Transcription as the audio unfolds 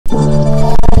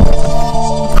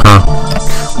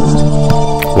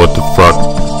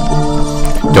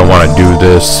wanna do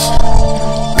this.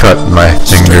 Cut my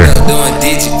finger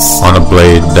on the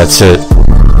blade, that's it.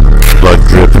 Blood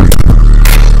dripping.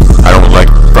 I don't like,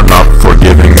 I'm not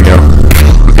forgiving, you know.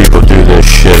 When people do this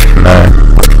shit, man.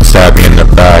 Stab me in the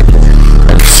back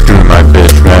and screw my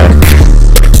bitch, man.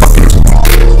 Fucking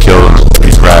kill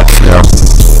these rats, you know.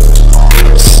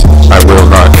 I will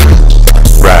not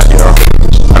rat, you know.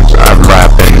 I'm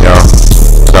rapping, you know.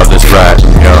 About this rat,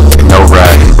 you know. No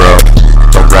ratting, bro.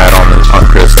 No rat on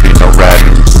crispy, no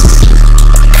ratting.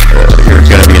 You're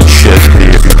gonna be in shit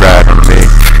if you rat on me.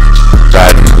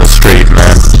 Ratting the street,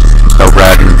 man. No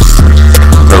ratting.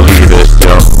 Believe it, you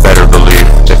know. Better believe.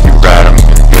 If you rat, I'm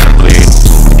gonna bleed.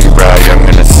 If you rat, I'm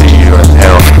gonna see you in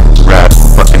hell. Rat,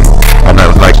 fucking. I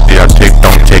don't like the.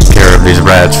 Don't take care of these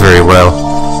rats very well.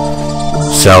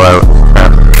 Sell out,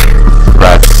 man.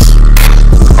 Rats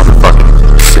on the fucking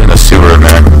in the sewer,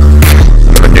 man.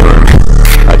 Manure me.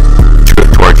 I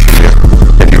torture you.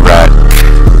 If you rat,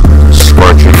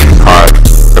 scorching hot.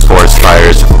 The forest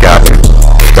fires have gotten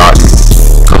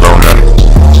Kelowna.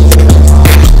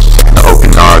 The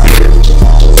Okanagan.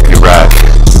 You rat.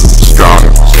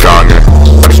 Stronger.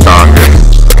 I'm stronger.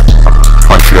 I'll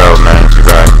punch you out, man. You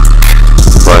rat.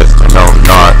 But no,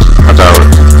 not about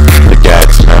the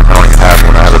gats, man. I don't even have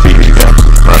one. I have a BB gun.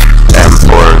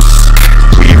 M4s.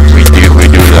 We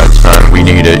do that, son. We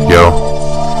need it, yo.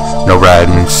 No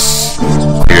ratting,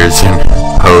 ears and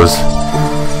hose.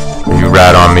 If you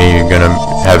rat on me, you're gonna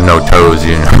have no toes,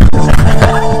 you know.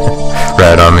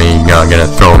 Rat on me, you're gonna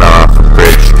throw me off a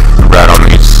bridge. Rat on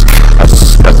me,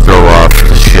 I throw off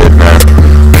the shit, man.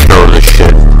 I throw the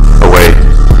shit away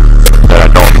that I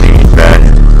don't need, man.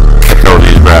 I throw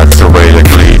these rats away that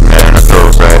bleed, man. I throw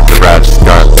the rats.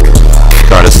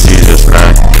 Gotta see this,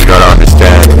 man. You gotta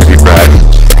understand. If you rat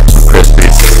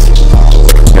crispies,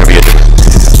 gonna be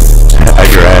at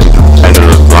your end of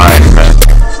the line, man.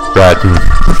 Rattin.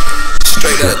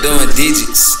 Straight up doing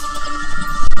digits.